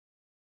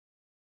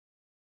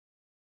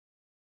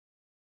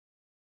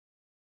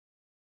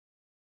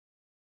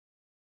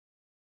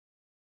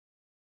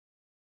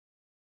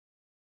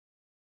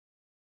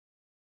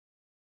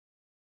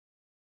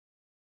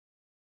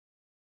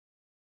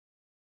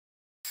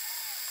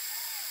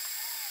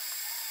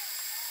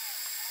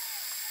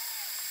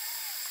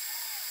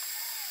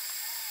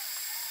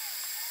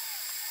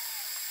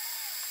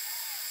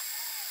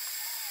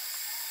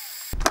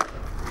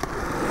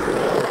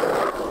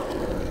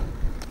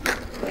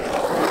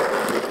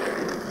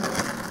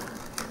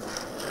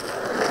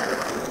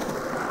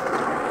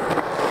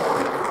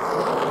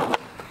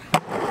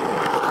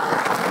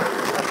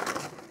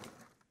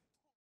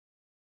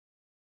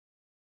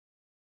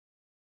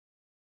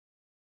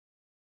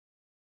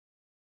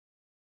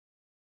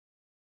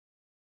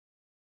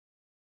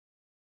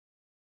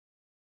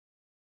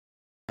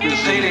The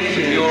painting,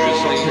 the mural,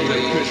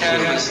 the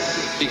canvas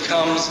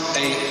becomes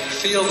a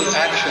field of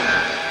action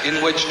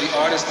in which the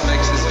artist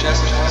makes his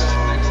gestures.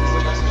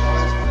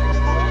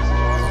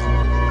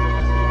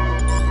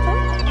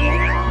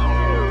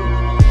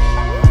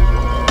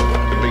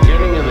 The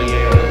beginning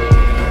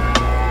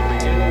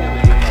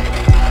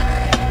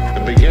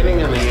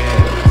and the end,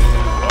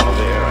 all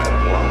there at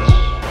once.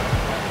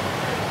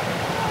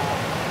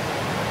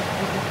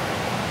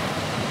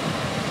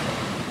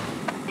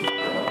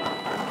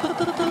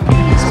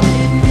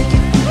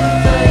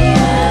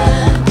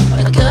 I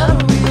got a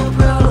real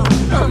problem,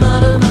 I'm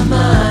out of my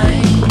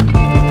mind.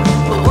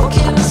 But what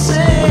can I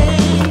say?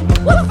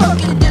 What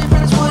fucking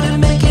difference would it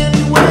make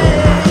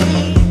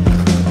anyway?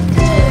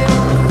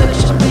 Damn,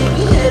 perfection made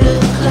me head of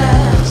the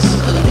class.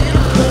 A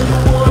little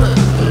underwater,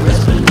 the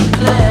rest beneath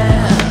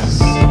glass.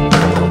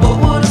 What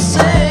would I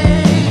say?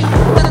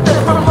 That the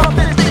front of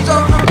my things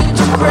are looking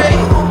too great.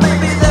 Well,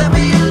 maybe that'd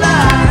be a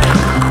lie.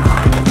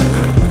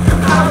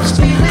 I was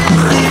feeling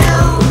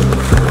ill.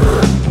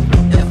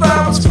 If I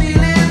was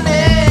feeling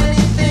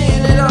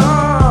anything at all.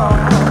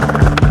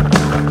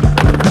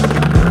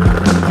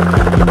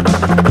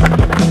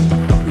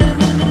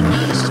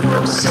 Just for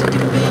a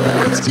second, baby,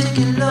 let's take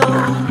it low.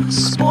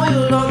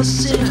 Spoil all the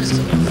sinners,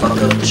 fuck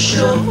up the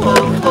show.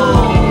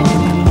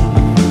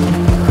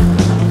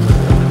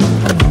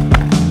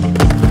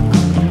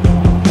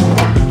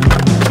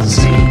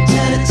 Sweet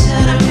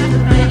tatter,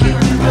 make it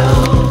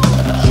reroll.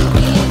 Keep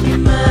me in your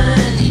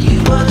mind, you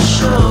are the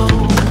show.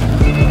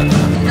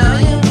 And I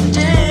am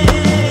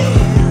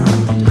damned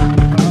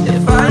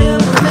if I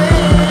am a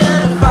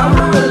man. If I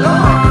were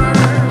alone,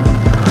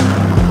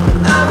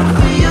 I would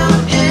feel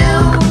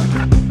ill.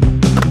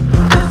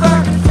 If I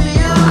could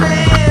feel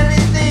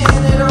anything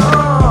at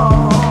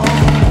all.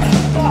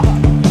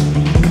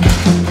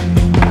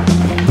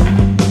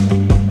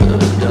 But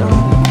I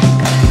don't.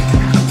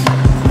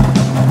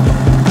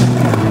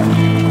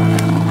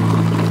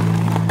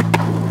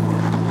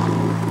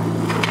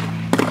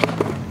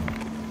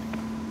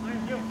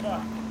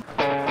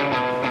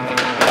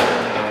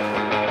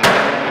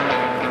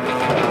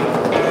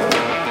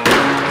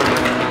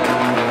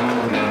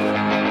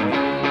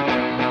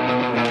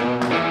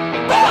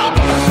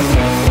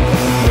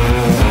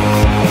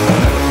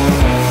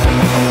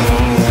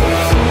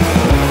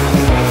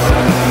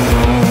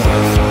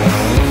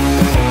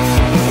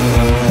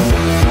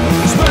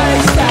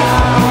 Spaced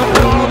out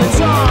all the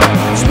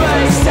time.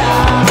 Spaced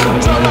out,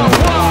 don't know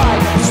why.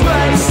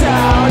 Spaced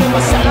out in my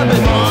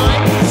celibate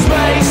mind.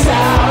 Spaced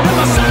out in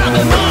my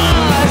celibate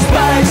mind.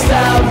 Spaced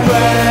out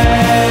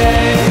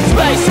brain.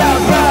 Spaced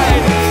out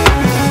brain.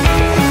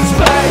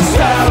 Spaced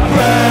out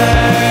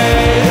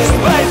brain.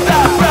 Spaced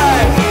out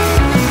brain.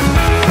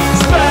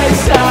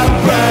 Spaced out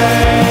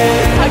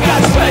brain. I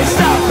got spaced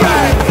out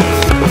brain.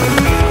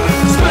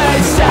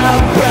 Spaced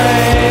out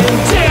brain.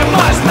 Damn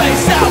my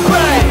spaced out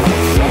brain.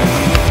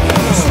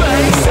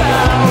 Spaced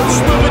out, it's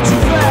moving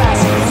too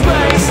fast.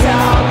 Spaced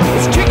out,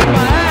 it's kicking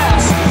my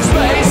ass.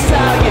 Spaced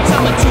out, you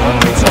tell me 2 or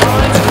 3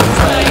 times.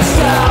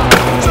 Spaced out,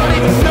 don't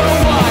even know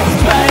why.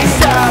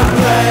 Spaced out,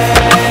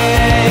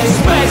 brain.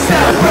 Spaced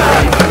out,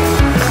 brain.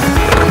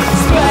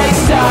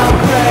 Spaced out,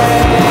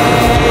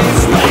 brain.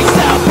 Spaced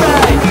out,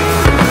 brain.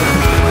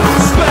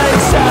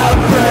 Spaced out,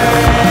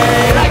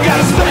 brain. I got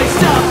a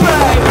spaced out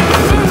brain.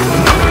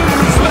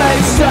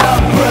 Spaced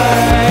out,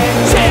 brain.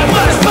 Damn,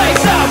 what a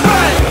spaced out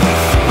brain.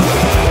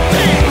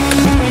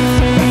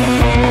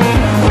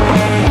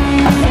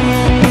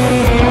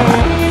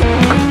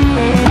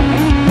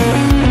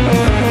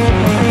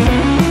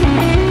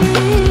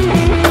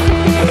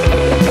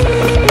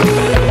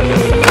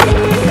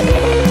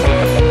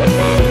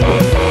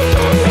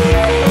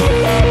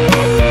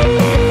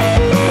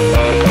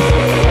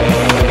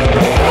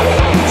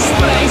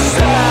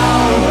 Spaced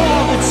out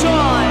all the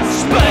time.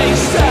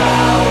 Spaced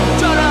out,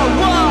 don't know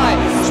why.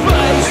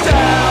 Spaced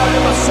out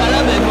in my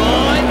celibate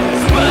mind.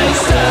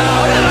 Spaced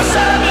out in my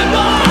celibate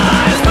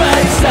mind.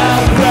 Spaced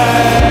out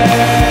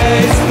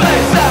brain.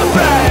 Spaced out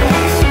brain.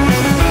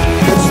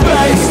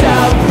 Spaced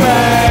out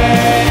brain.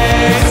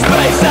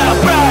 Spaced out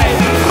brain.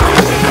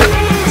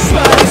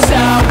 Spaced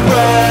out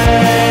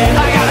brain.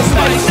 I got a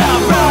spaced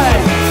out brain.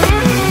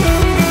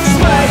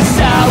 Spaced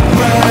out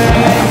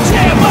brain.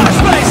 Damn, what a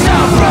spaced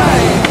out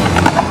brain.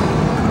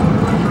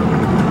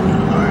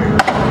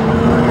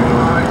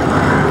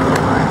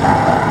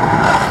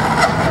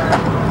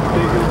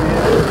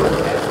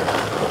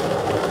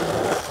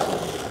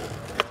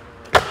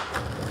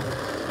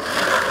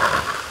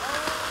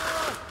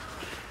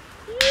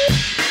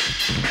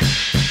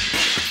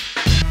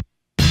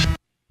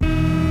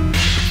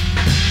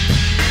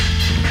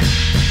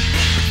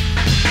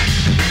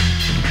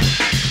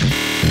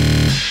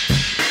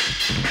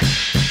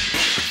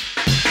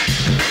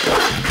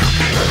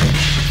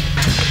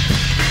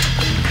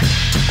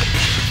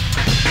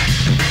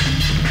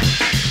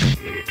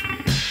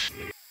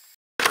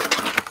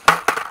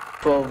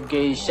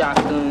 Gauge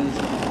shotguns,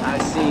 I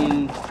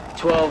seen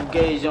 12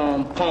 gauge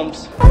on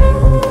pumps. I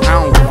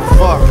don't give a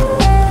fuck.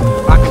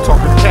 I can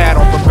talk a cat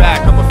on the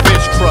back of a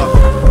fish truck.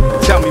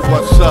 Tell me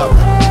what's up?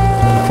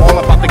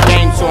 All about the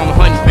game, so I'm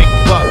hunting big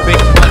butt,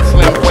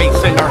 slim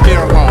waist, and her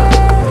hair long.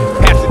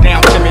 Pass it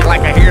down to me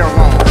like a hair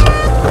long.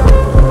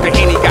 The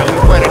Henny got me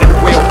wetter than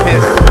whale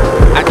piss.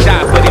 I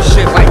die for this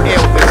shit like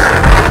Elvis.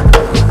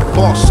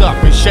 Boss up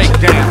and shake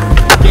down.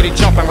 Get it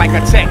jumping like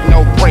a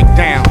techno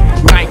breakdown.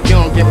 Night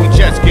young and we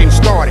just getting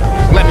started.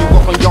 Let me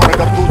walk on yard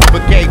at the Boots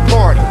Brigade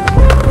party.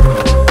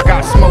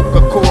 Got smoke,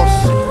 of course.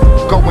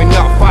 Going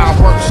up,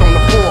 fireworks on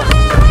the floor.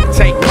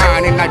 Take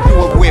mine and I do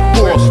it with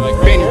force.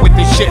 Been with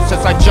this shit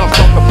since I jumped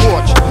off the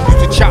porch. Used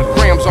to chop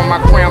grams on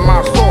my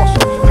grandma's sauce.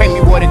 Pay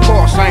me what it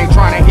costs, I ain't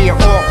trying to hear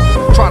off.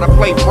 Try to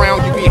play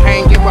brown, you be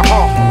hanging with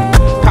Hawk.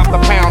 Cop the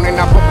pound and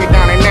I book it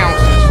down in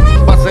ounces.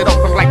 Buzz it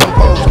open like them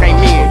bows came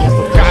in.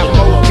 Got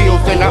more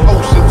pills than the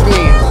ocean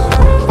twins.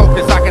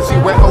 Focus, I can see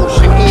where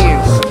ocean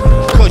ends.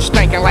 Kush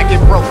thinking like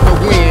it broke the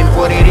wind.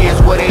 What it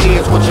is, what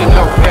you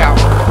know about.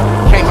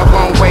 Came a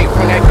long way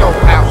from that dope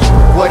house.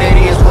 What it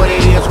is, what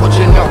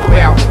you know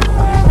about.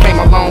 Came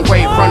a long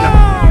way from the...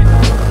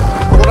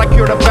 All I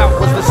cared about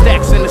was the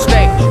stacks in the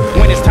stage.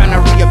 When it's time to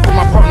re-up,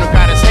 my partner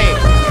got his head.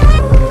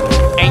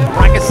 Ain't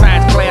rocket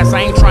science class,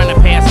 I ain't trying to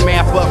pass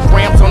math. But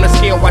grams on the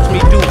scale, watch me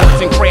do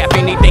hooks and crap.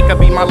 Any day could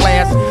be my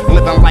last.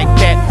 Living like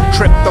that,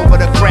 tripped over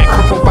the crack.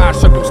 Crippled by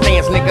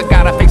circumstance, nigga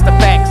gotta face the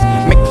facts.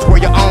 Make this for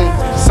your own.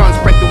 Sun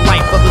spread through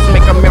life, others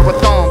make a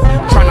marathon.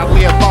 Trying to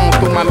live on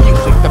through my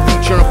music. The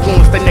future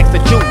influence the next to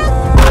do it.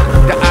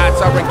 The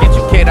odds are against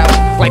you, kiddo.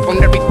 Life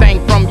on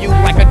everything from you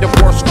like a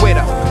divorced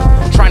widow.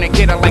 Trying to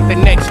get her like the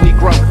next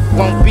Negro.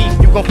 Won't beef,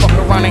 you gon' fuck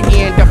around and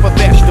end up a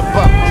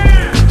vegetable.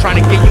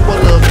 Trying to give you a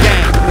little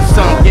gang. The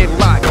sun get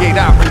locked, get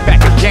out, and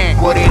back again.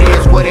 What it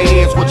is, what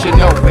you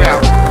know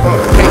about.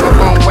 Came a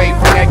long way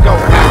from that go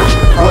out.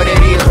 What it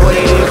is, what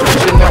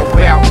you know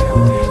about.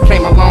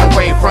 Came a long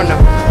way from the...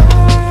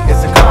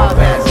 It's a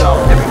combat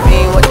zone. Every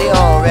fiend with their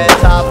own red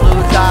top,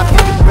 blue top,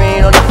 get the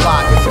green on the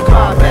block. It's a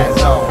combat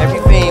zone. Every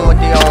fiend with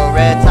their own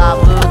red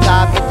top, blue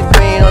top, get the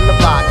green on the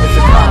block. It's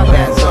a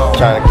combat zone.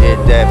 Tryna get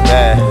that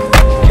bag,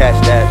 catch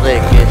that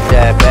lick, get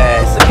that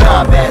bag. It's a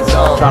combat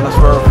zone. Tryna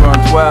swerve from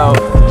 12,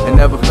 it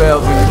never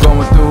fails when you're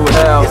going through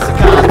hell. It's a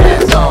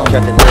combat zone.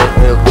 Cut the lick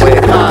real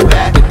quick.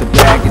 Combat. Get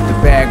the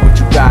bag, what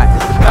you got?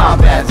 It's a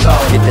combat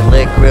zone. Get the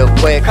lick real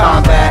quick.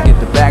 Combat. Get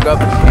the bag up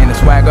and the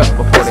swag up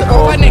before they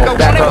call nigga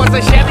back up. Was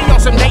a Chevy on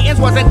some Dayton's,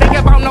 wasn't thinking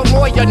about no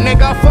lawyer,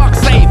 nigga. Fuck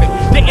saving.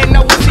 Didn't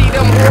know we see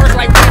them whores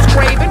like Wes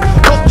Craven.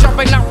 Hope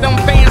jumping out them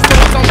fans till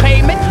it's on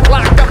payment.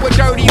 Locked up with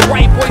dirty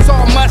white boys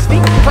all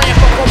musty. Praying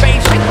for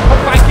probation.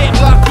 Hope I get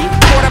lucky.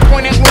 Quarter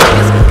point and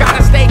lawyers.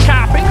 Gotta stay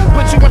copping.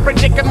 Put you in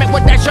predicament,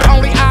 but that's your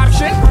only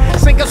option.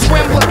 Sink or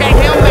swim, look at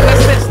him in the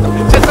system.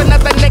 Just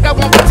another nigga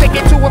won't be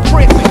taken to a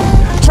prison.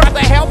 Try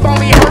to help,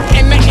 only hurt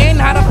in the end.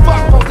 How the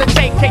fuck supposed to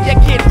take care of your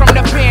kid from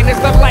the pen? It's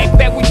the life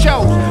that we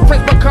chose.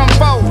 Friends become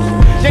foes.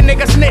 Your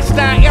nigga snitch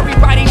down,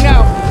 everybody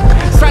know.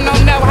 Son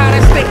don't know how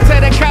to stick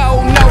to the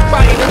code.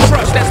 Nobody to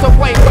trust, that's the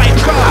way life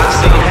goes. I've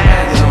seen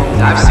hands,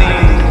 I've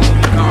seen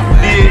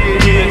big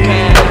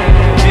cans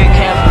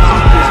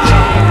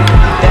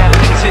that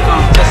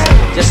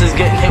just as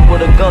getting hit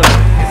with a gun.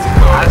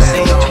 I've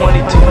seen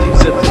 22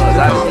 zip guns,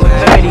 I've seen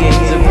 38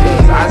 zip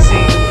guns,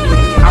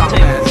 I'll tell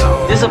you,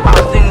 this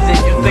about things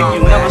that you think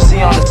you never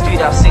see on the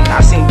street. I've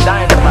seen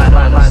dynamite,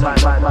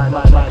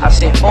 I've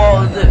seen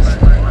all of this.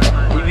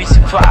 You'd be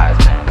surprised,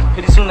 man.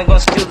 Pretty soon they're gonna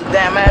steal the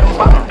damn atom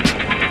bomb.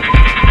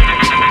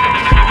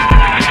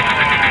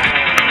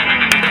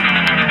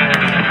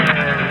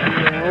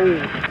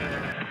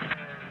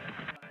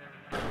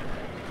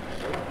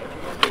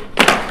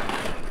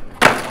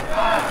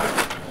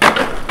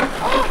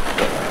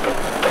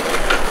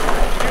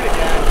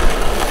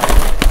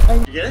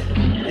 You get it?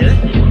 You get it?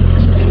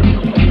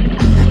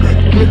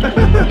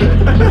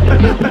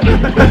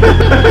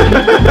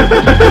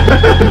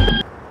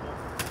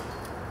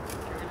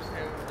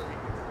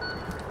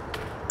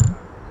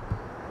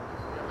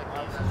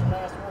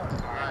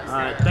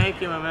 Alright,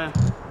 thank you, my man.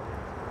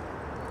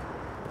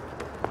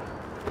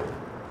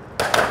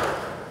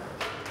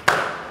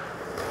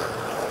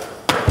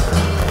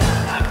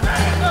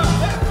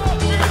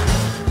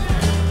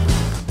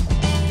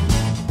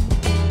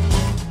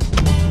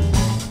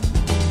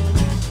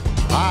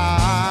 I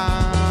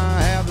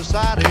have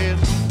decided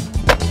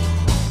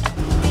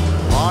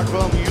apart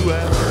from you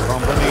as a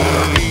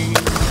company,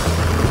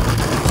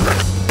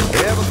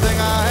 everything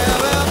I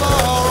have ever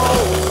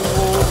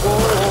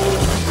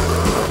owned,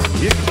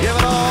 you can give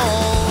it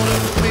all to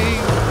me.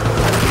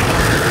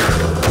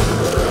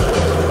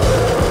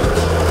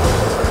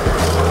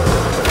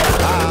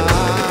 I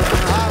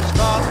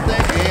start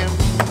thinking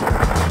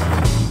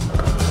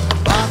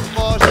about the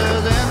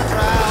voices in the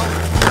crowd.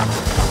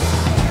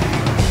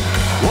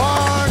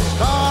 Words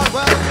start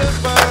well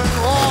whispering,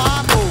 oh I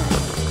know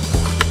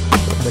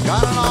they're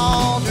calling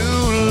all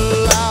too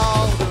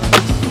loud.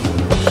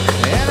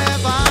 And it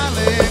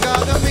finally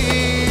got to me,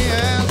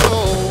 and so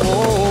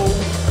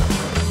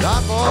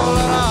that's all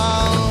that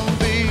I'll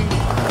be.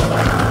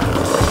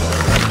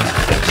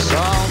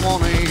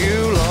 Someone you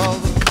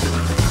love,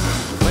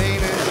 plain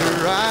as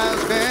your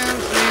eyes can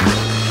see.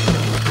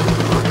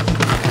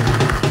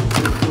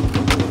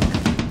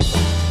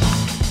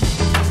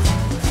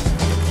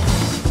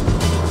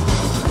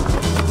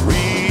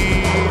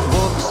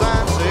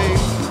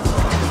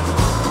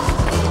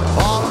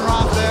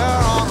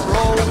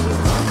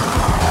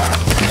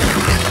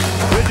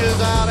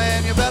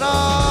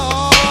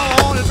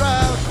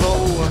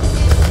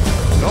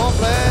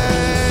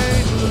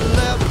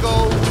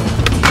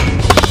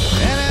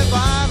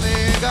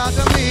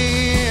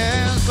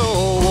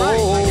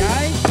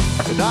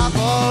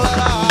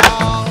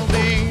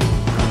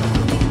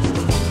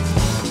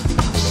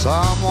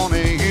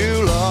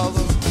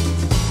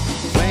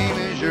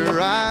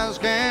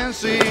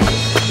 see.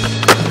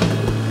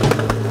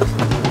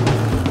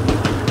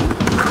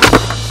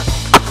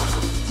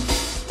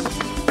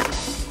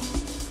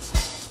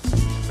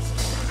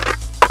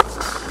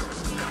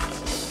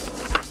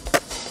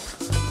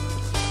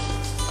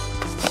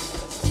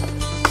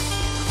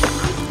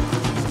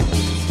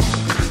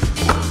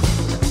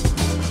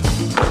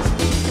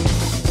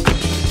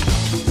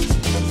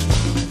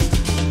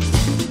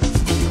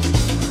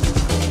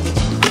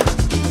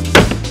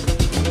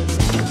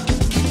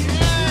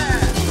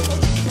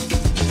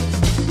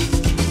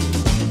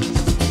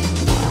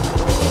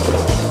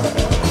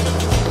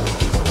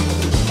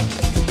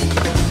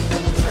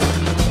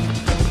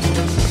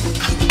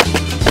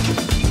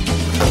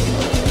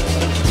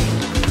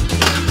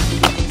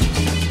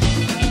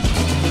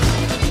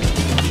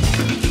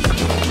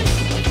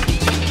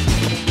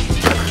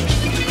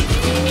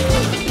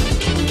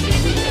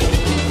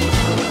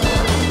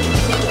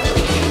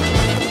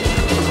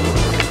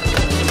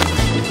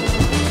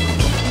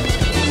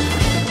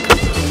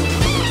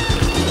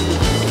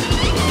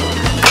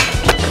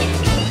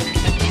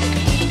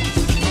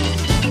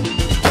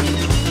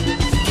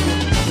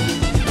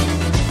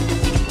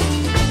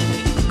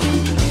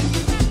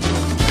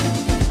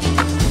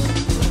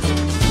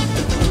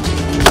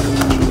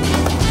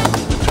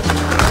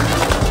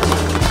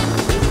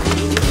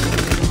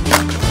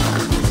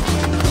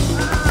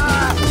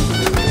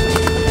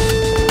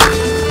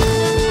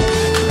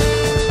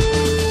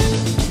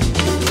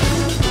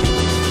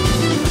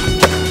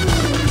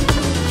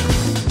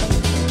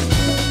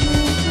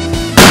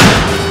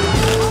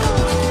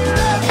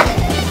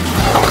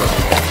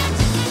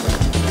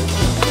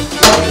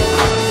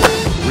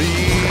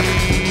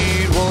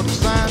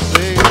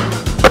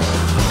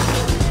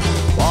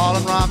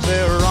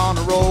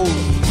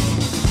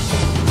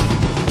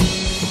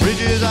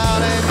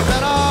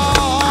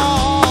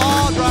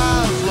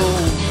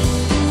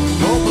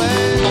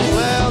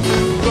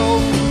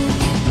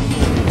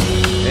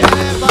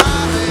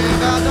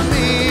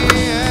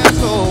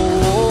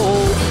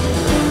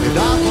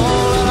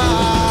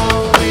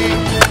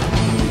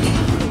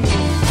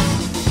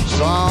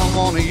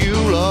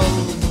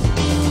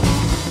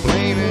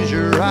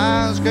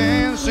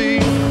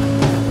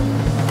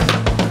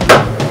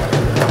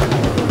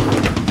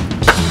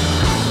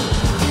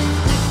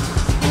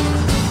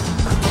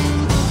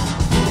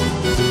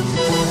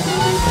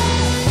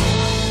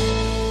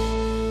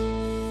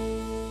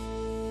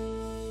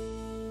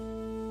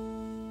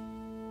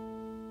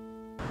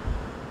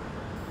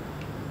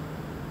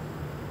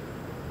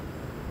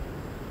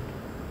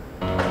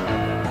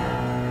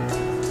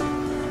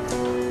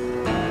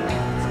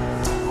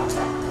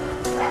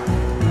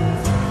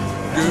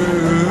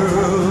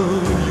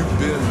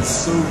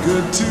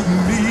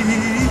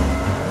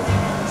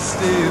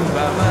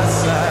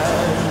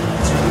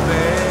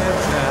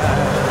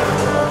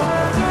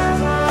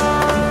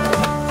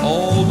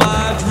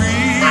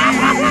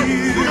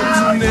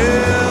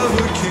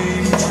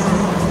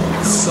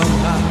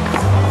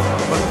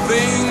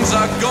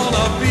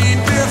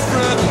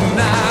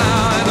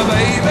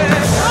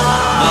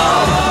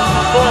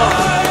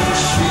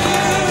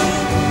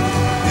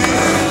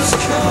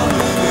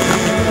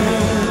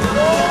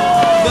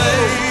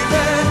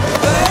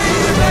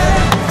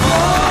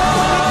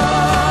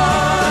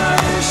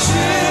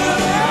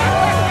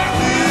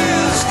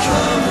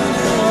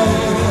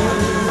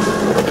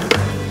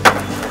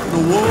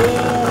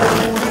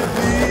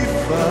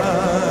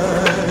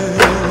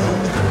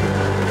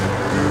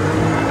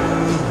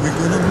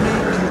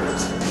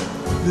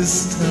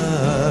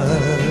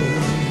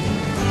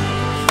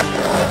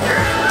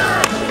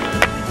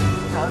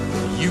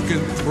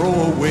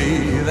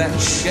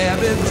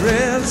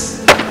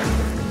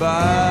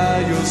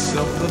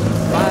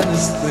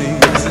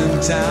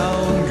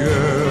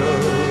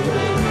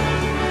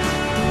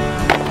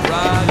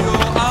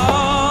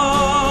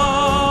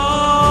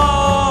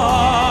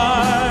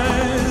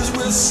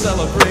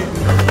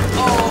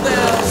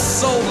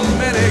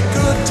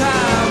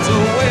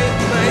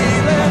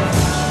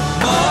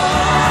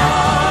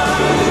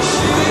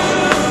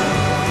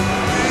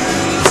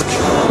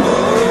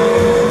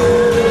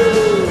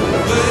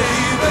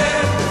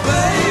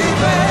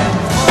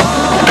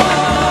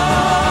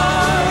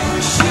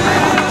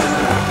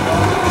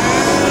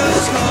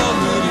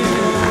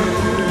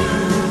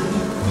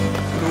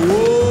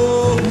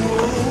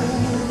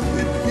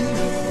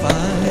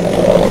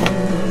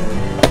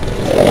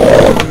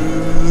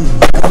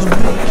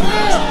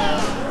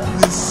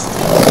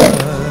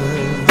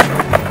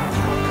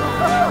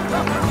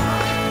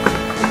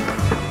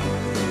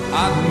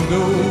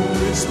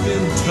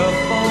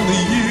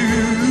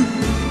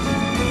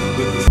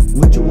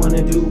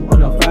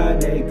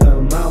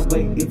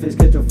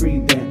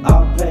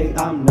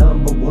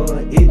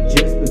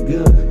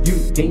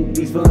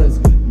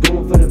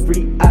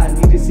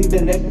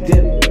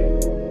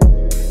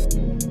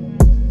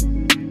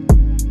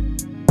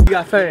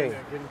 Thing.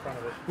 Get in front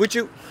of it. Would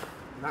you?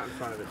 Not in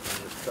front of it,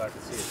 so I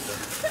can see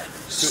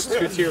it.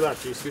 Scoot to your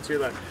left, G. Scoot to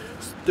your left.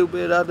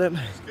 Stupid out there,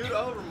 man. Scoot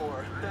over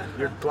more.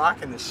 You're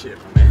blocking this shit,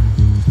 man.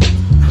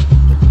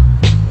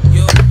 Yo,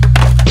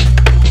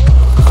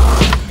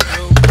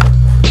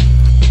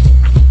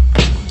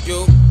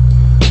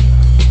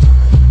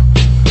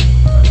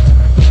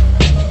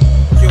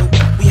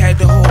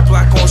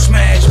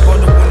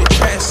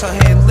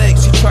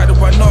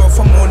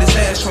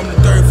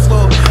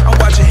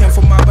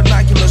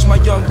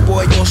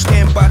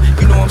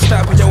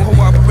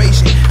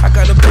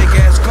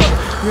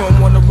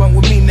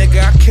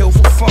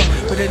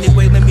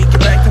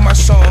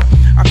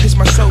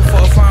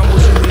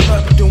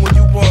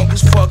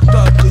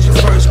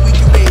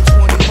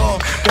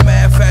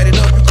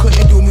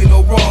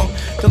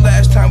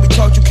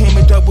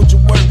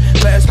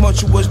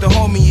 thought you was the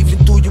homie, even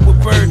threw you a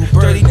bird.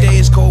 30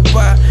 days go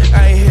by,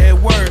 I ain't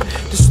heard word.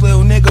 This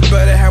little nigga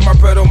better have my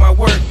bread on my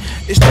work.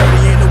 It's 30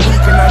 in a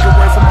week and I get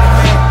word from the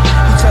man.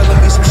 He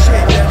telling me some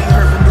shit that he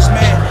heard from his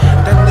man.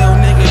 That little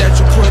nigga that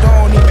you put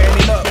on, he ran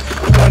it up.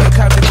 He wanna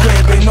cop the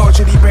crib in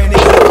Orchard, he ran it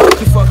up.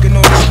 He fucking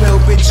on this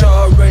little bitch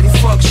already.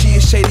 Fuck, she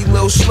a shady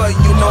little slut,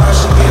 you know how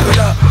she give it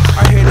up.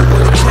 I hit her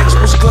with a text,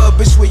 what's good,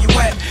 bitch, where you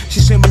at? She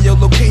sent me your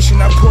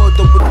location, I pulled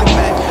up with the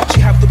map.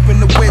 She hopped up in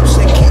the whip,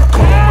 said keep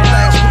calm,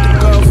 relax. With the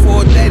girl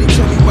for a daddy,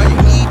 tell me why you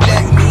need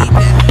that,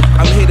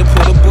 I'm here to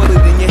put a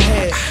bullet in your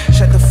head.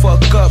 Shut the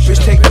fuck up, bitch,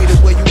 take me to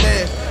where you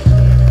live.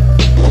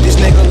 This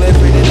nigga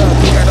living it up,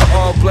 he got an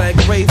all-black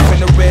Wraith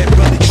and a red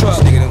Billy truck.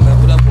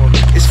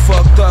 It's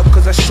fucked up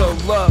cause I show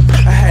love.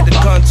 I had the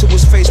gun to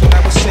his face when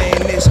I was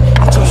saying this.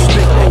 He told me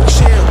big old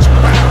chill.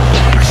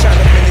 I shot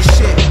him in his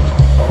shit.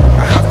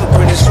 I hopped up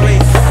in his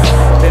Wraith,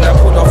 then I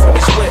pulled off in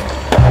his whip.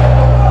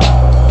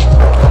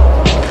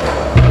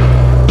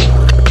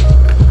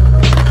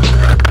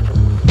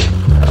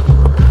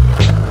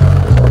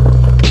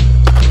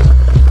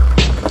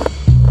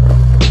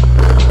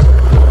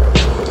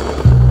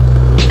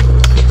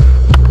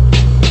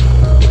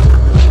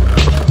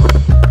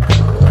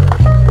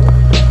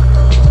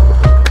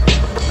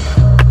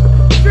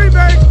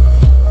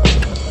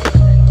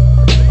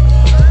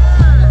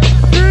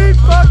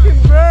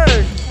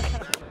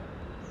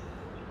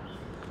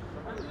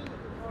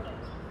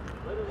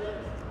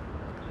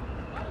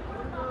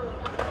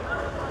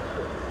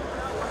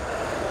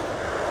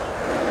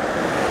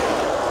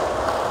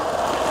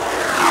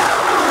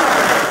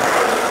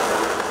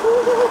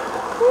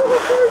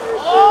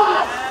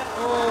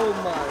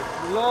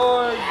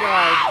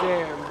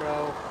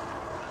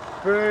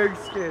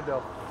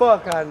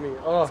 Fuck on me.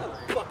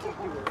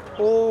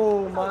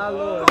 Oh my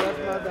lord, that's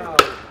my dog.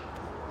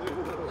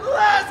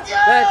 Let's go!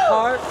 That's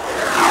hard.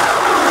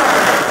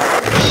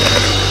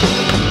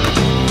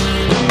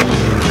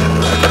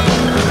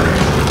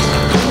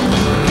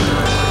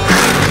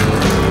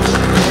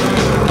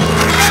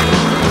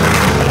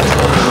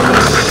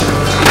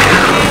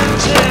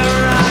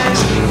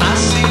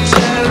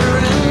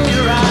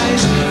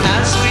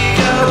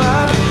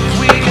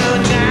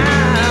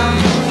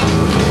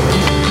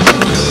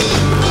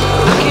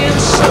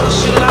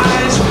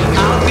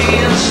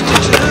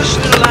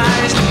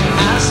 Institutionalized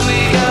as we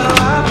go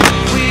up,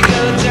 we go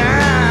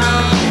down.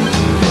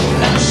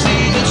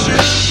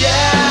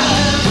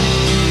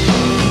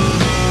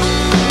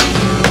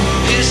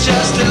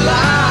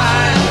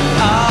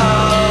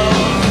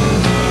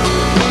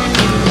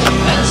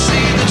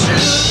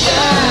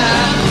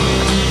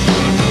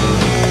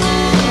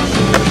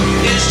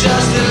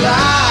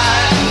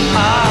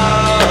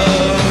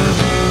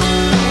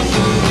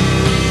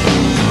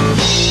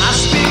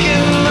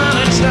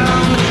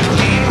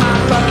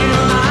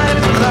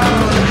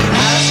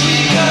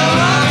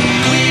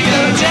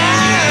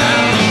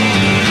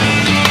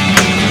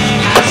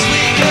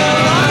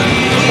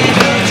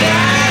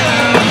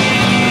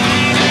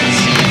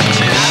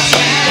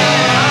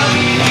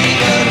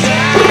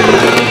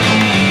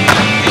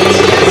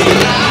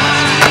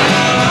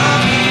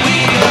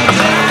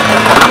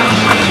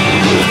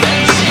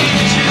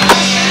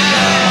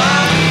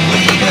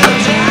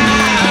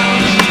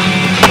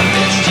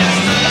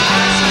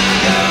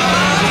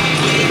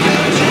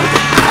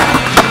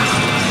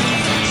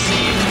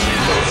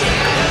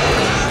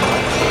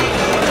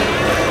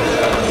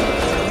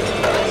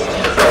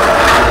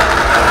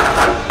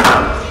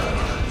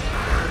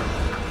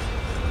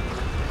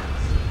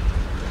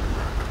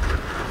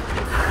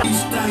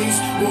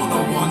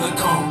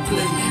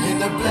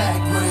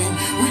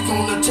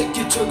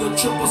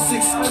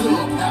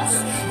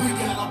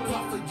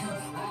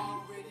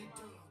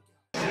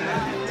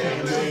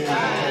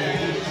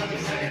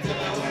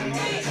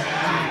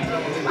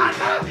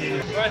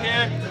 Right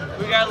here,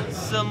 we got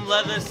some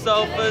leather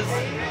sofas,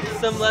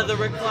 some leather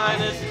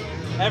recliners.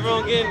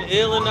 Everyone getting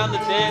illin' on the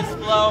dance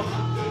floor.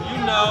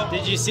 You know.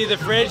 Did you see the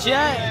fridge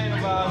yet?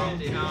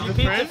 Did you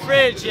peep the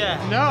fridge yet?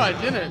 No, I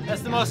didn't.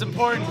 That's the most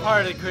important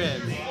part of the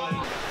crib.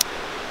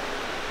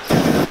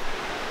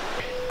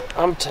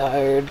 I'm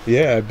tired.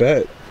 Yeah, I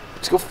bet.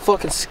 Let's go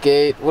fucking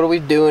skate. What are we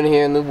doing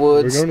here in the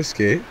woods? We're going to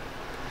skate.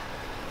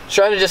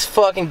 Trying to just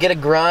fucking get a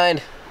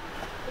grind.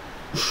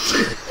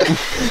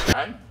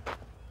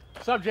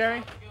 What's up,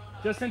 Jerry?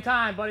 Just in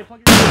time, buddy.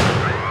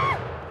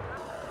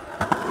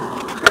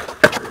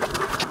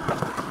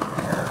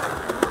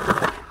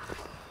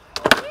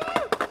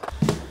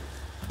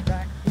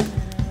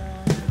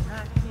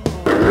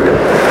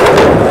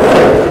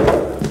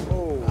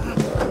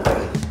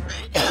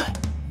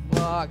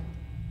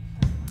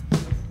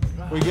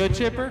 We good,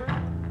 Chipper?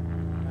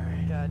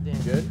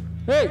 Goddamn. Good?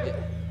 Hey!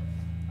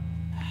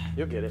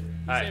 You'll get it.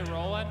 All right. Say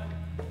rolling.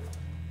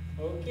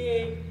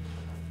 Okay.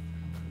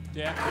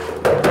 Yeah.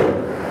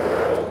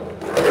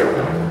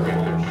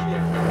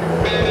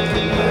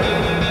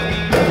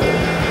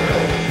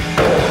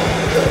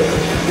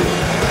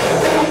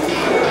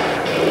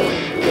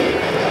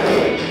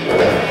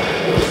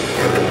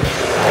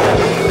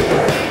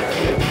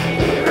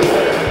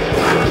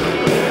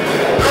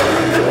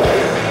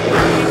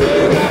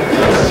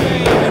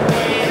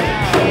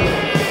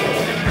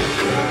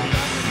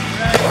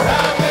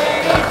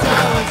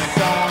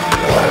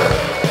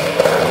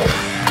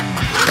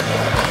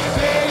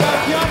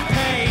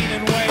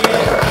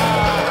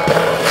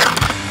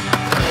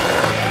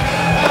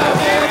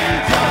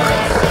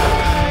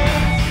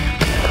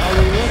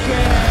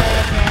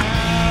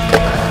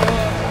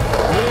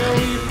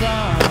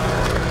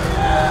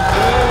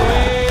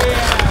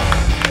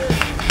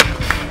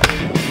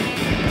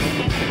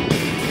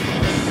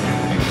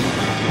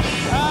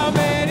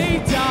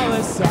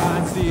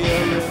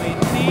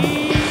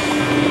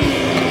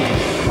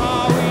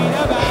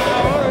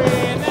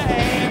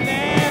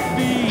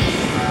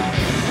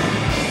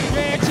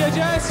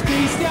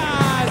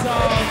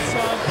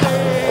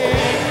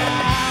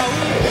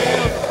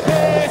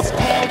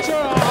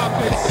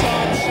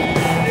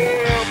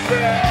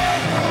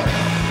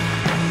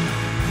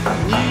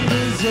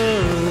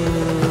 answer.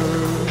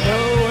 No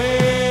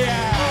way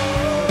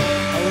out.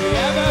 Are we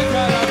ever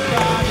gonna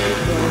find it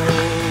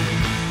though?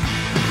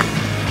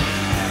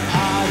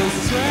 Our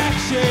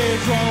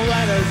distractions won't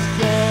let us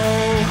go.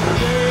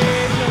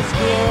 They just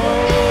grow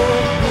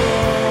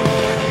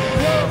and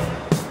grow.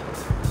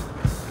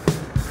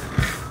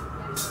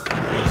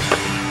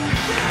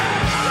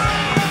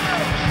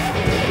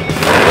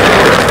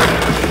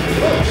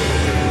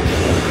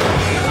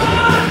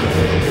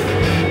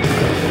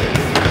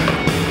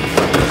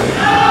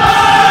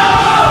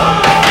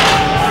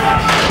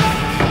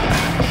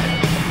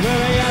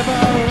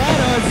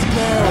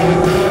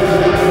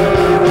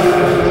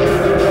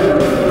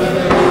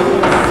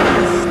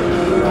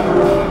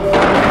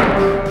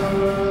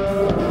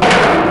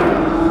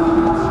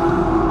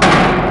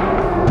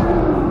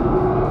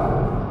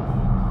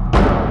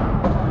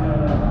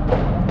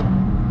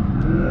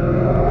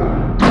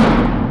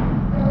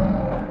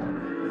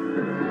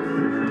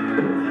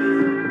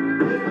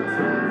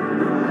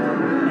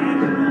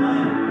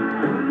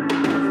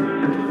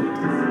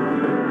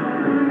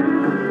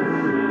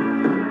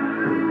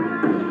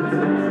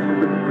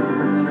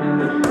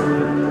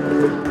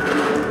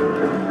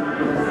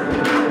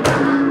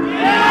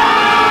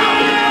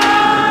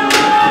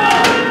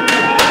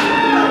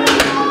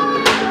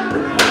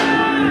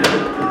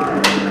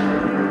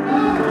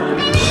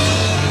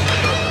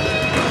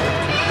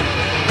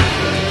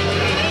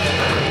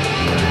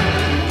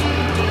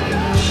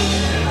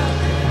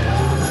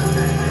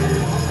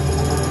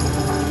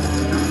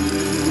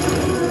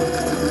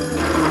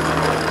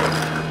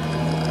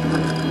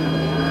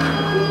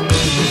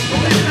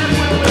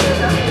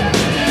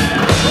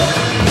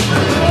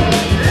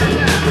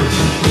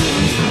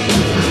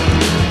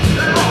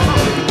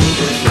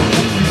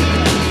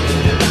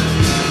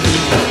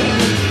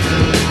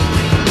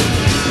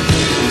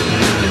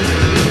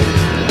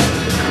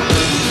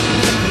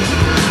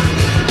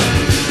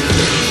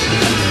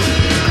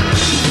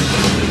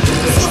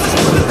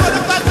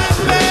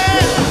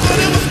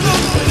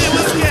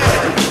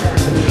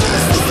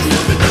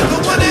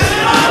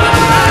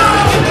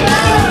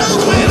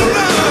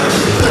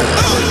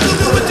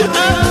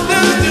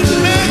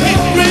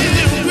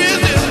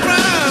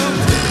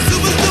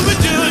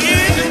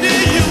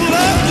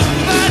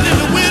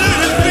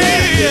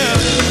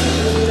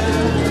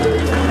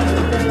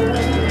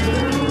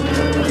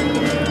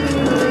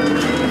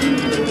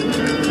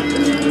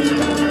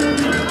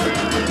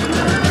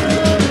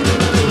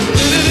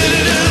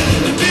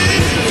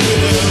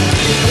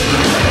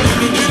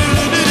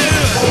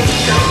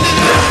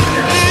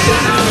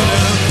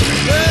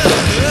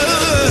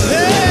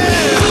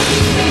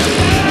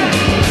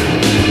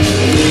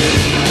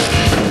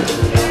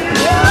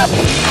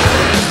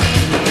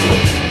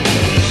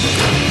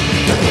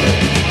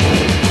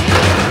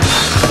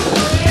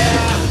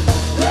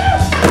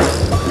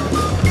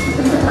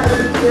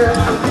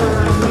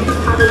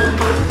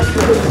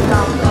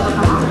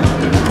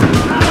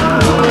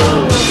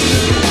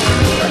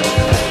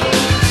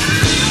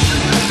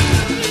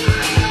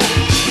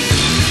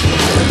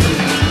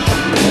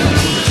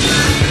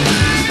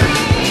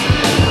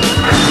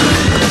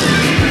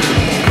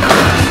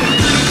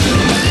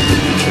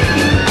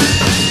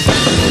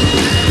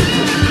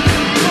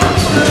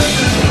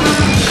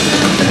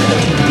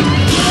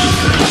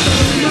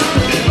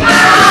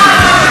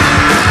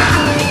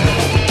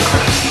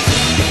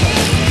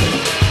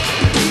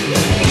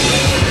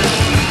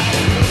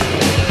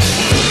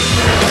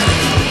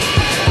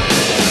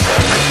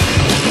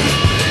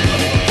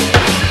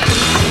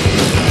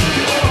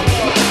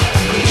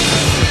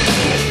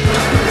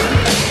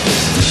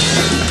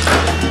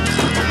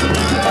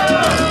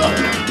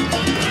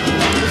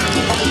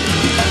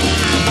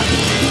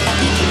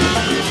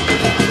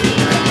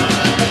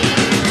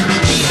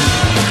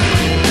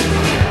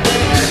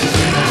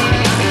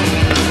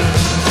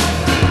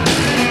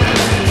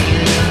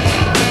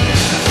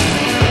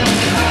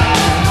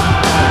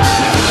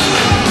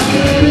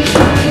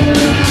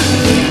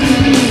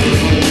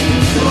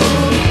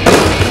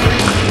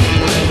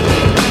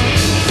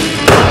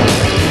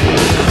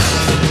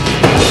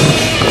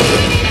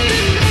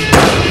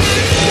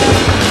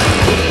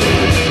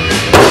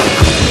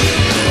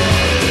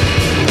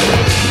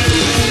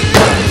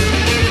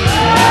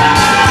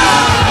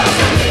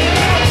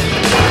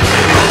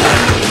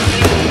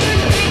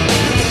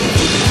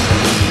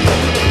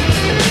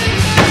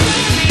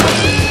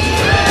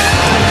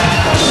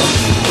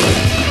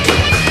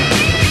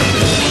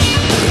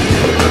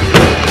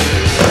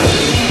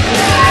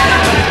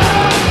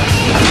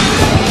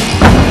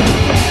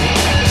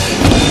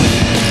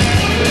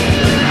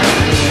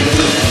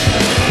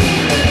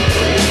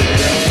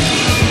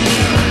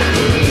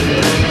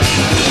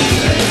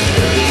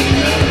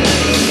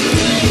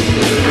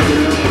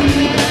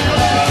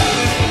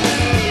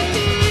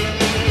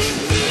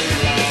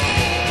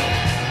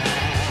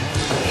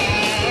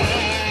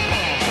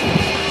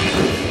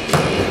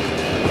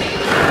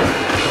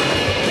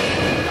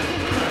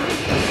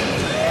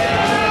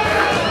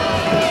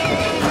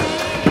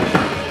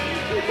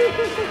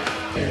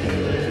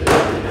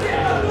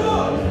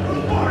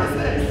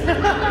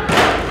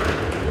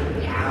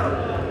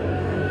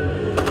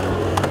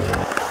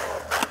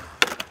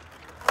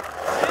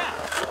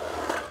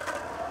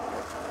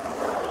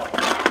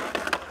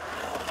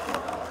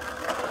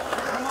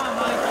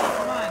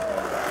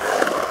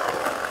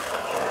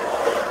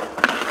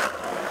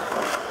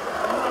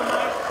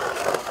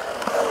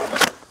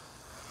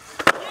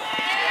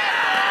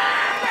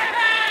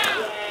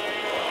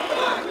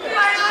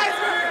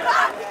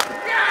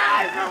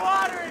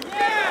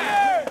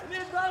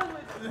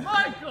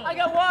 I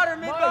got water,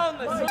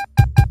 mid-boneless.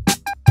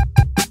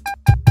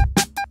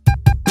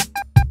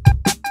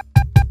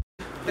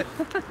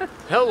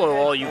 Hello,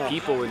 all you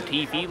people in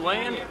TV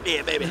land.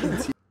 Yeah, baby.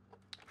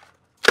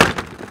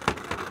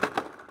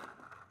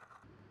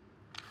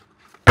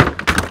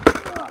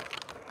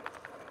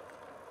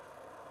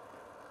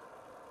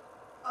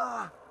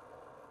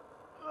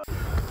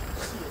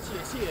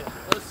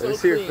 Let me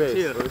see your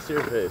face. Let me see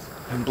your face.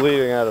 I'm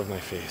bleeding out of my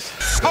face.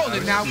 Hold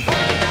it now. You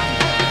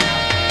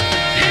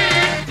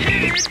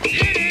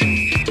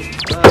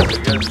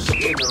guys are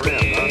in the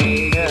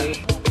rim, huh?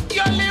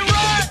 Yo,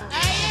 Leroy!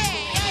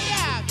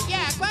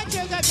 Yeah, why don't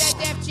you go up that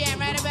Def Jam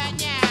right about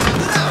now?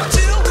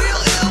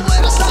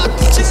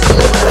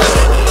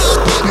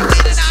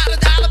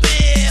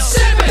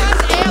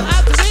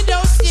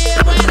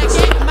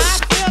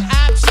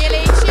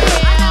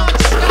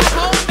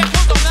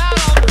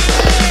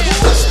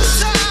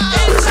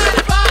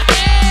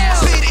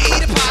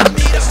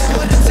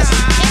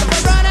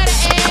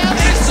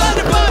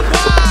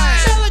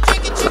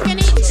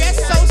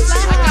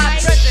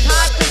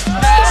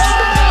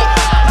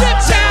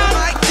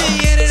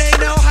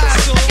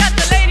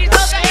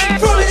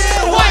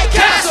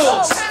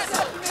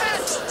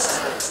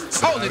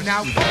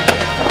 Now.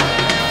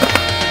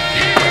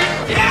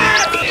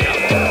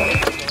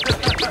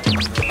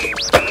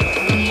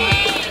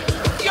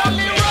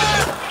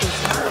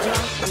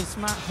 It's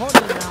my hold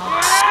it now.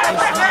 It's my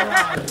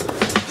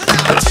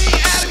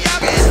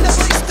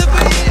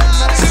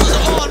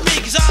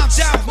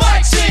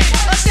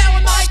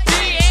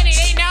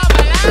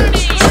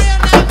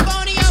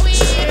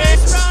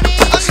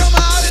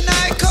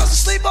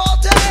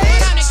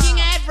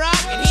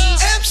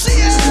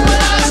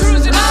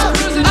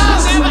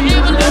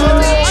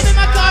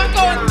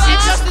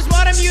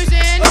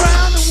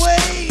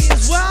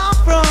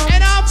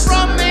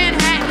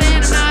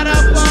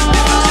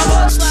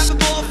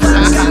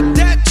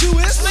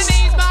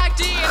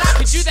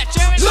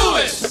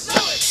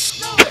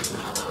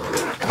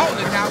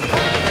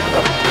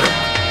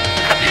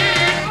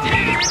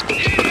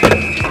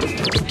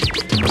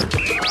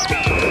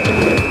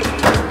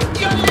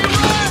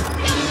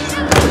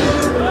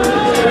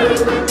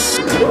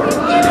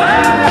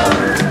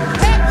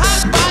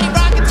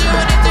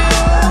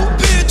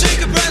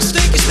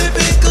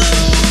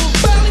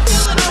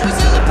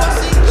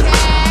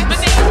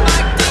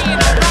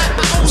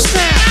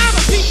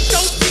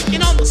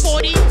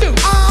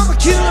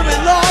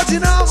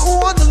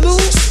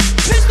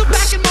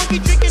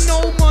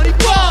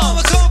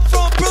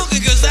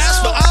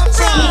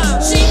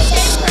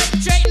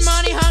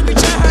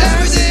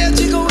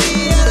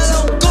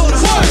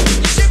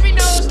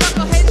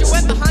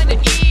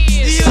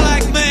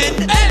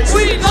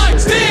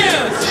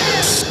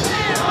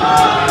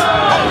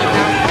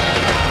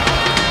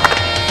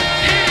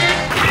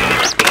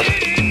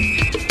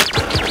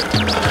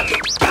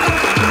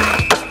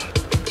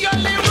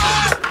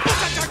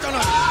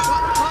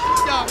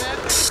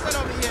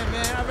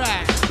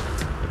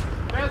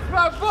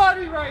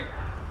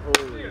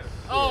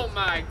Oh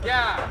my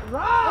God!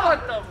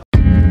 What the?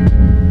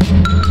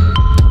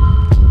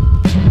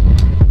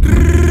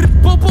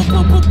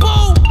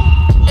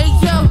 Hey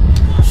yo,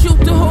 shoot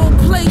the whole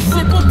place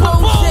in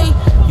Brazee.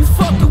 You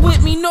fucking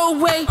with me, no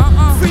way.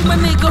 Free my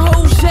nigga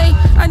Jose.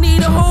 I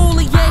need a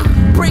holy yeah.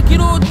 Break it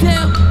all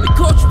down. The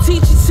culture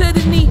teacher to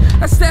the knee.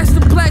 I stashed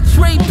the black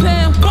tray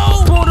pound.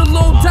 Bought a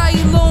low, die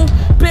alone.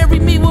 Bury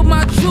me with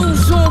my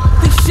jewels on.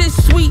 This shit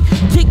sweet.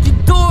 Kick the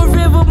door,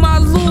 river my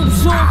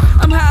loops on.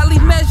 I'm highly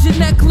measured,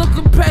 neck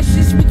looking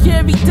precious. We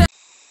carry that.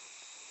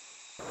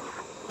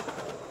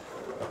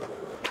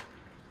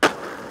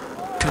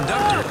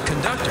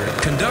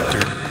 Conductor.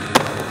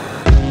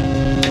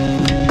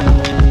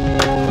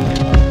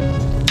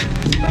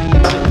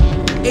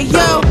 Hey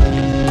yo.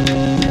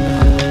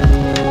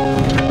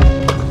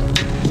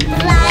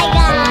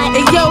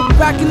 Hey yo,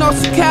 rockin' off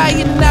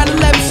Sakai in the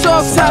 911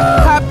 soft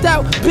top. Hopped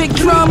out, big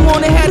drum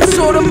on it, had a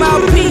sort of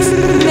mouthpiece.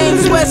 The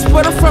name's West,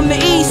 but I'm from the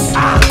east.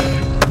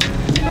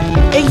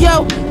 Hey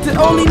yo, the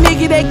only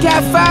nigga that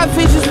got 5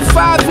 visions with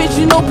 5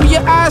 vision. Open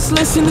your eyes,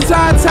 listen to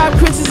time top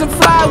pictures and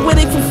fly with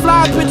it for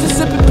fly pictures.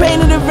 Sipping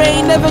pain in the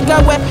rain, never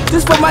got wet.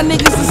 This for my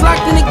niggas that's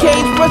locked in the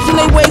cage, brushing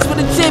their waist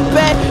with a chip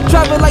bag.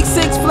 Driving like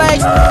 6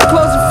 Flags,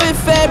 closing 5th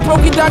fad,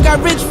 broken down,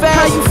 got rich fast.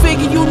 How you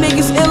figure you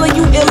niggas illin',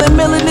 you illin',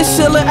 millin' and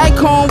shillin'.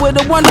 Icon with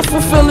a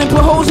wonderful feeling,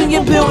 put holes in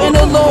your building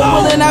and low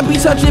willin'. I be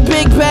touching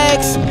big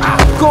bags.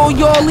 Go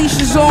your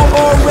leashes on,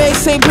 all red,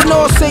 St.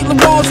 Bernard, St.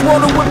 Laurent's,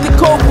 water with the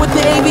coke with the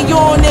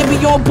avion. They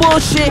be on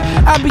bullshit,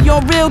 I be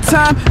on real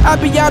time. I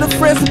be out of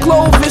friends with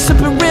Clovis,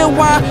 sipping real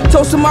wine.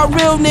 Toasting my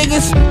real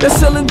niggas that's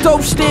selling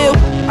dope still.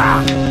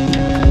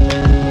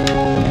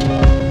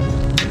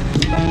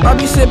 I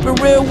be sipping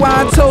real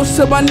wine, toast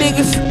to my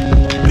niggas.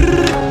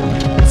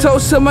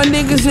 Toast to my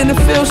niggas in the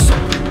field.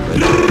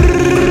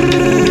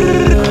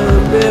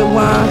 Real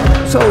wine,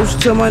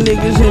 toast to my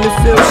niggas in the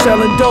field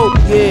selling dope.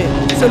 Yeah,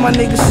 to my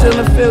niggas still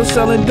in the field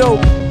selling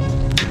dope.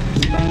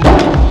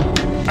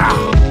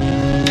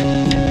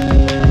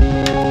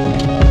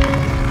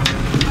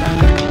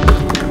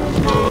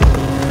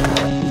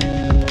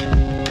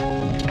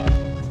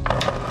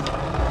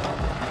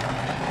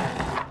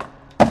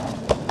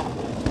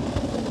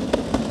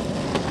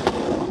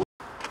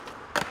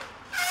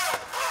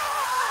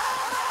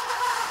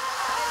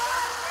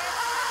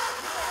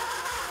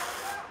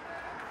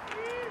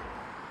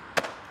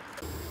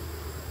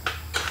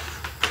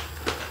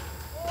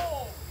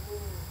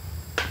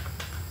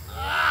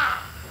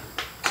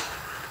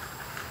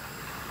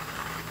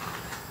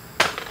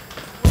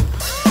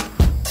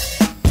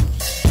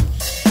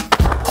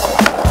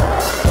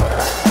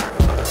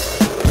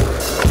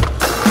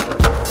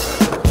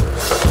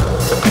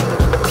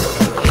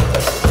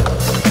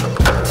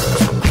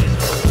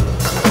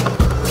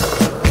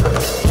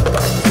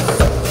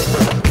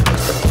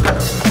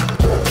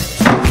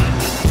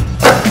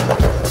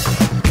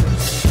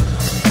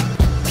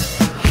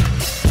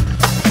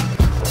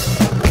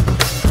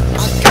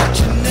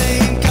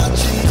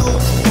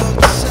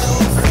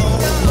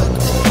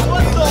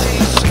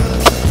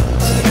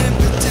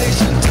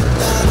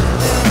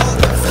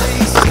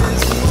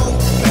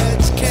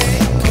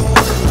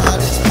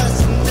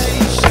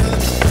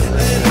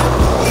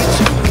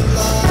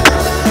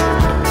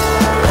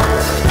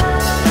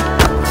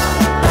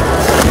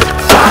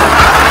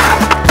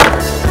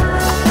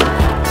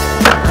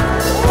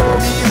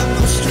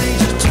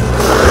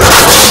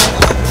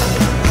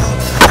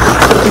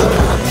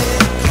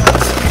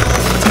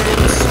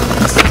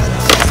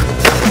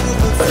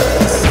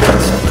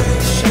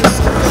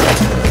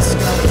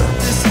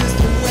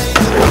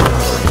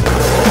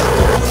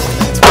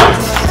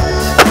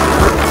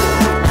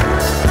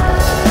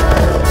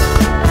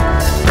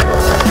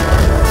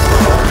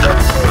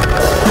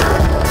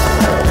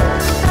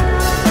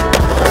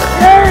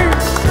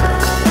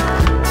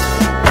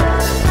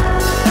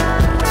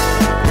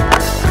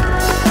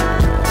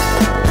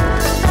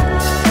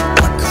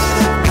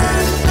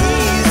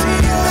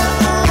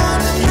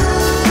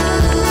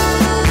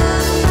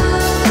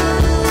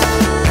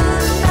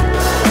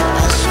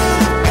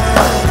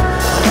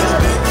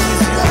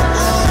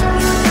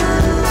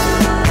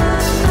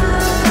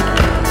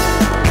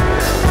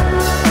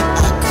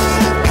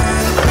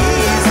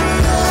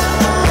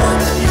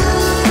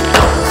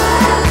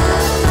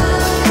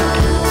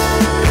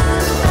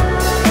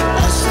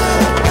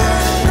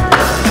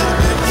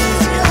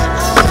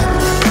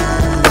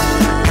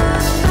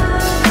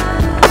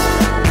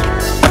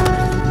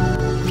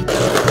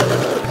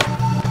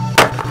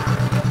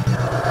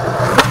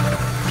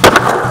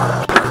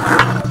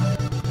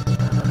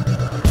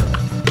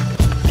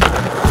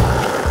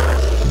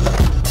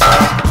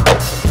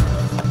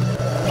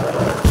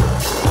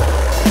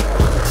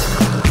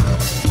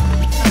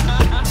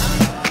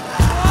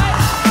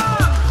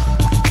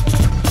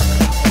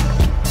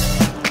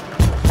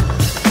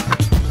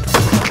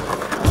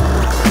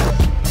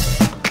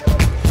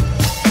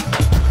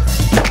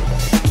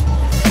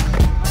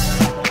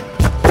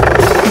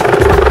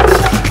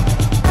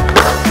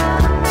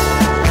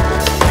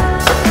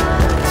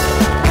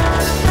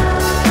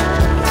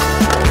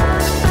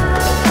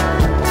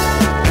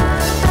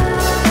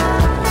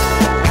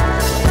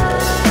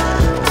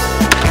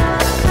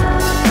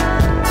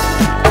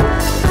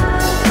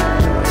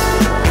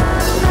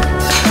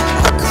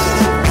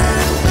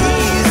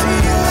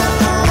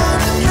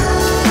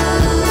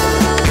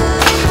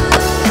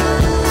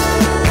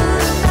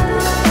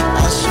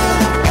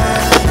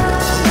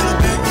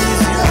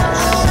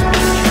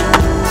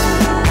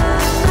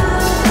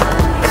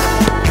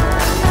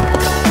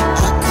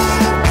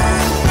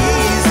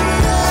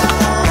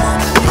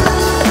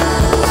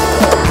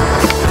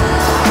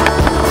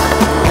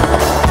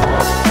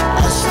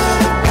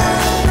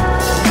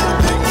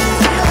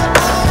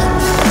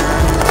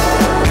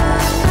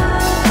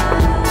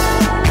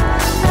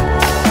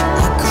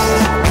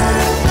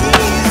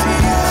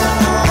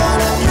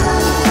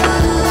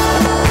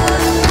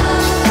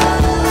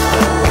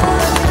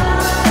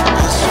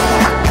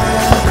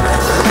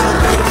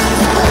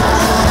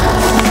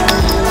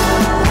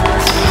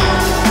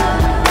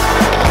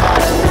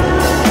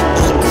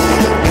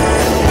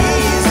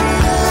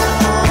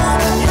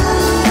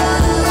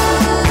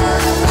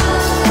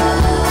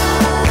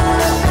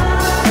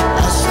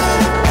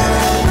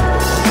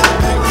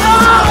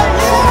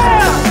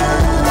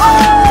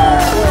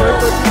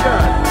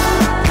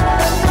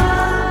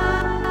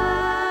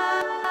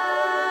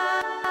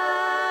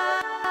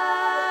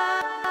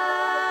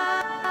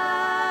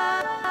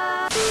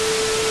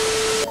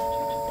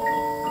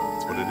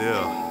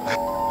 deal.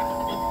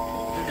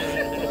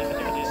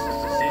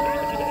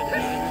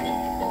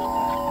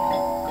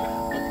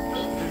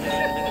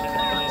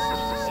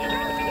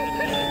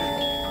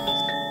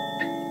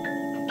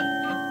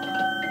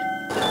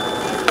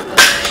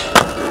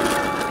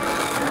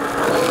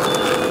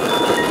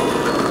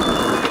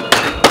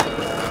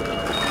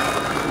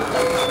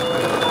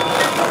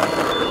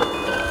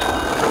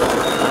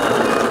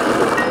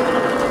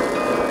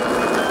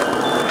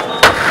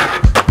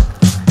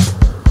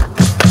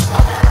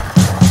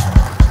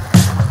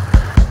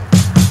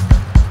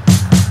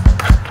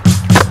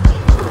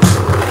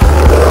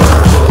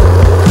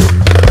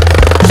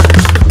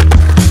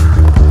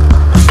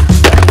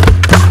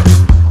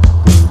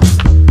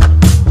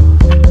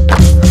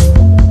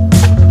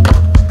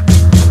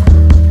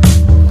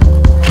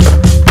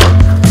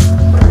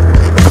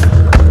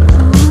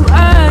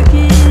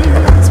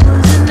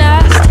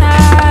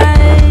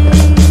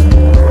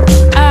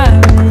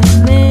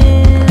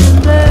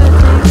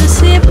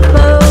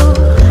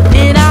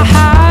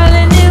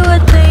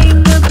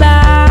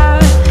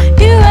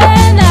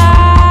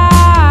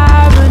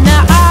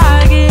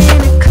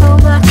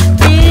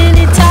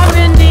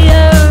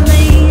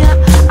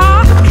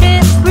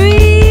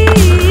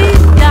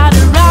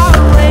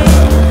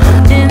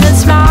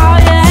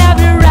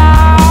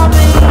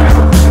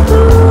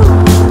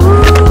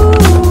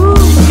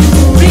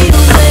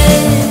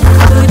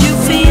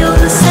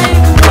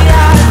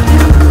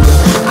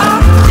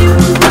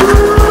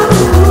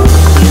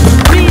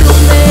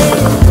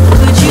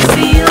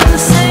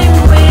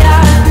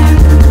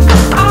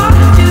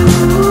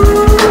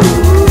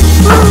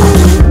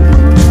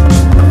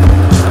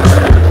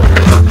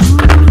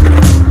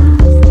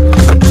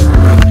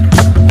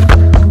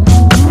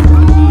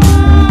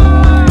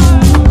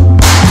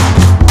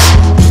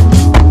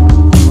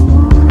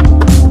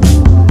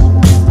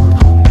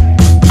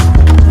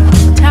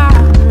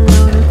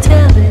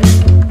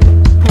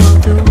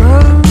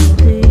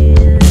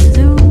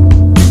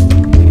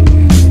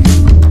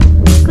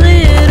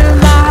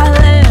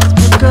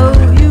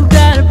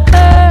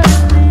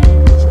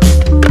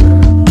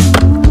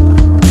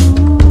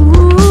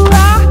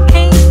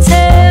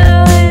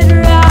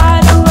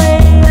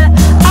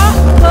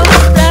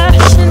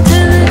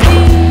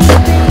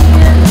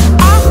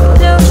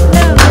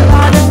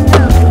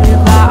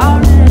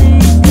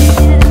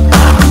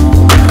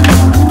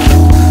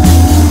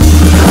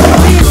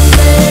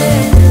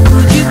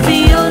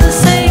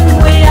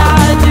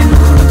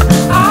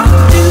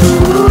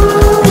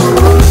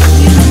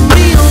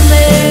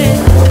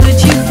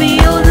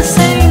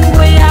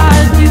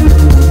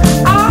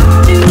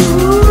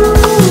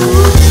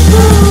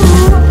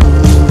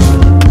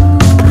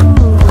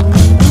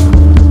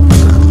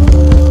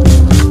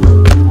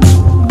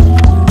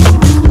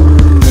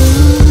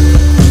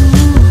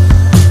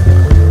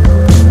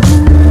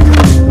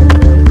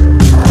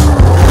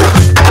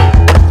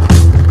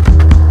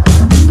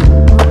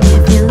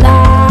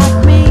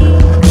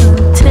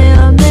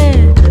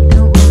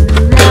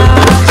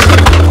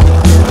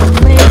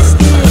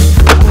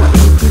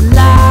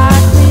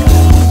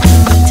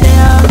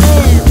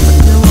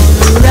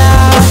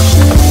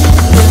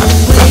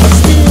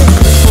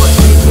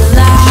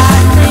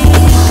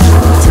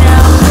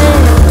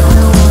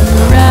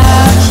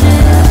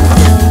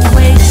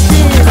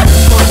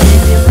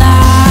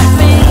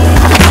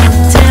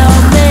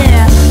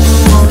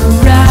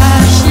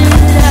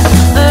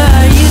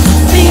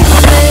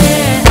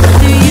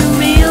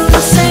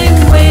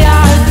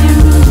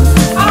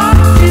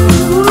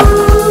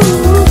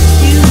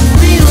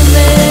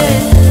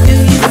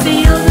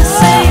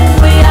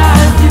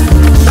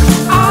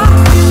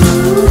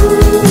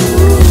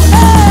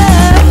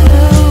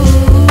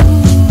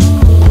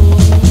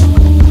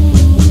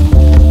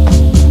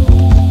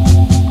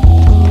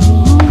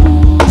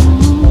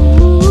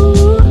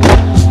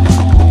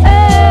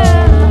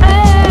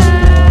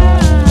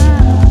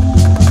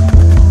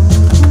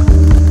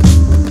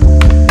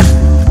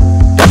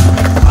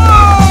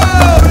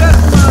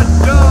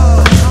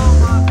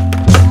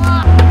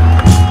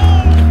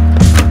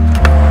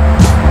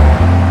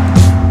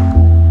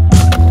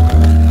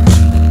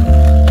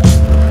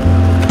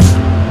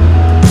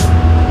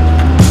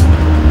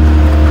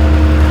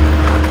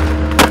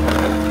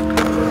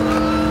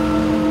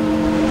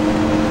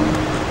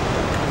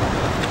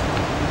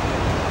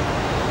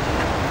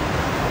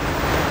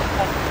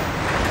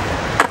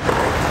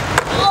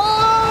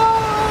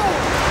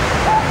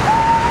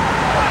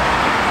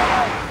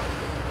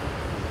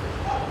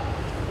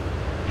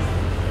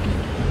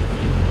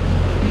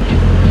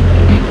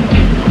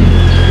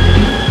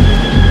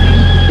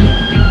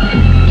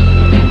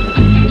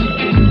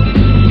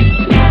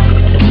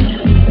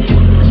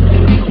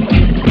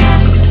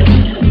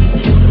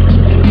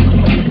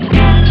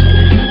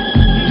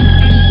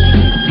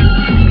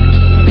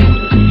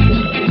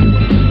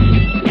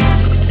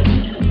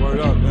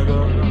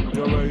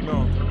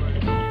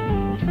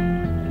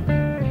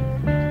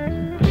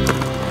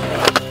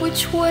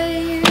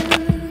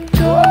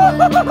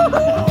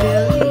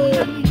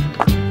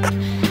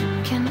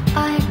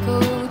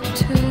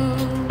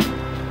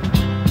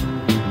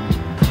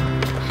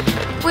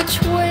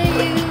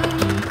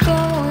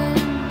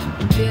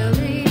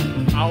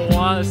 I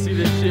want to see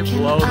this shit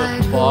blow the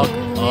fuck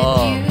up.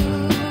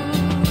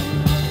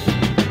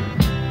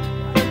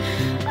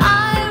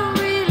 I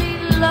really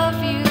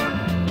love you,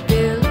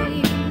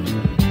 Billy,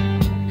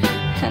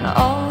 and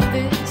all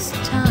this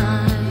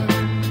time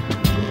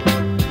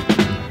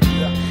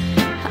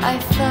I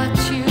thought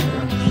you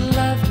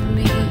loved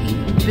me,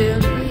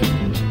 Billy.